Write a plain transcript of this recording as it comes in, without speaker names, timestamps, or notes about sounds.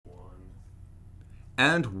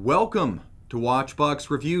And welcome to Watchbox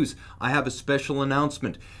Reviews. I have a special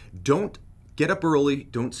announcement. Don't get up early,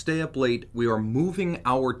 don't stay up late. We are moving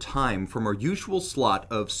our time from our usual slot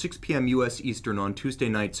of 6 p.m. U.S. Eastern on Tuesday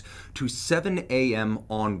nights to 7 a.m.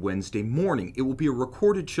 on Wednesday morning. It will be a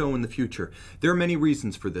recorded show in the future. There are many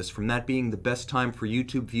reasons for this, from that being the best time for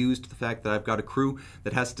YouTube views to the fact that I've got a crew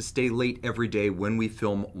that has to stay late every day when we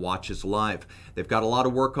film Watches Live. They've got a lot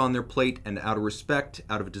of work on their plate, and out of respect,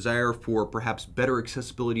 out of a desire for perhaps better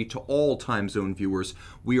accessibility to all time zone viewers,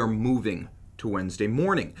 we are moving to Wednesday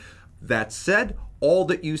morning. That said, all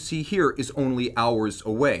that you see here is only hours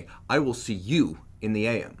away. I will see you in the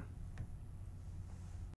AM.